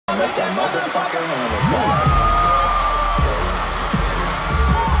Make that motherfucker hammer.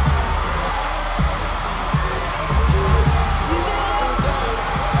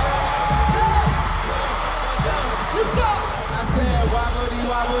 Let's go. I said wobbly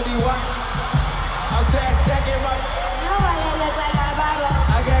wobbly wop. I'm stacking right. Nobody look like a Bible.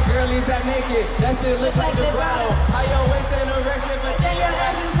 I got girlies that naked. That shit look like the grotto. How your waist anorexic, but then your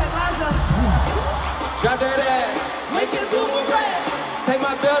ass is colossal. Drop that ass, make it boomerang. Take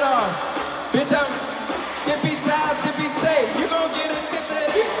my belt off, bitch. I'm tippy top, tippy tape. You gon' get a tip that.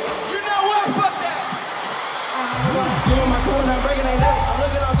 You know what? Fuck that. Doing my cool, I'm breaking their neck. I'm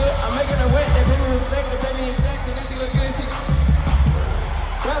looking all good, I'm making her wet. They pay me respect, they pay me in checks, and then she look good. She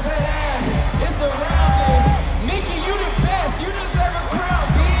bounce that ass, it's the roundness. Nikki, you the best, you deserve a crown,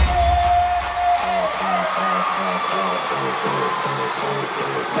 bitch.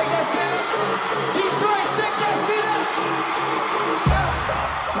 Shake that shit up. Detroit, shake that shit up. Stop.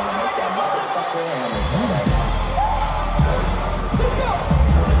 Make that motherfucker hammer. Let's go.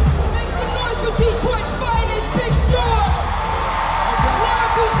 Make some noise for Detroit's finest, Big Sean.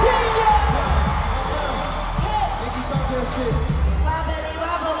 Lyrical genius. Nikki, talk that shit. Wobbly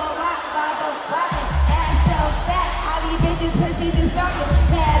wobble, wobble, wobble. Ass so fat, all these bitches pussies is talking.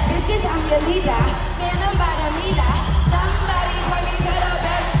 Bad bitches, I'm your leader. Man, I'm by the meter. Somebody point me to the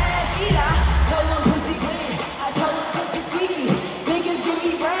best ass eater. Told them pussy clean, I told them pussy squeaky. Niggas give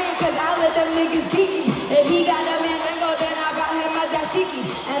me brain, cause I let them niggas geeky. If he got a man to go, then I brought him a dashiki.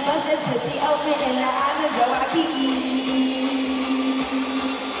 And bust this pussy open in the islands of Waikiki.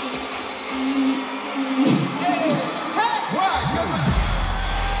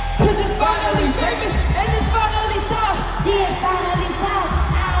 Cause it's finally famous and it's finally soft. Yeah, it's finally soft.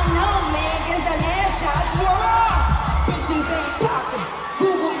 I don't know, man, guess the last shots were off. Bitches ain't popping.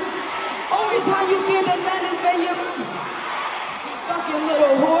 Google. Only time you get a nut is when you fucking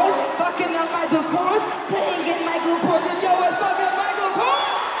little whore. Fucking up my decors. Couldn't get Michael Kors if yo was fucking Michael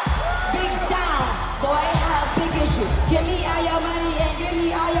Kors. Big Sean, boy, I have big issue. Give me all your money and give me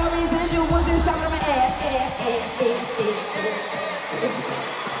all your residuals and some of my ass.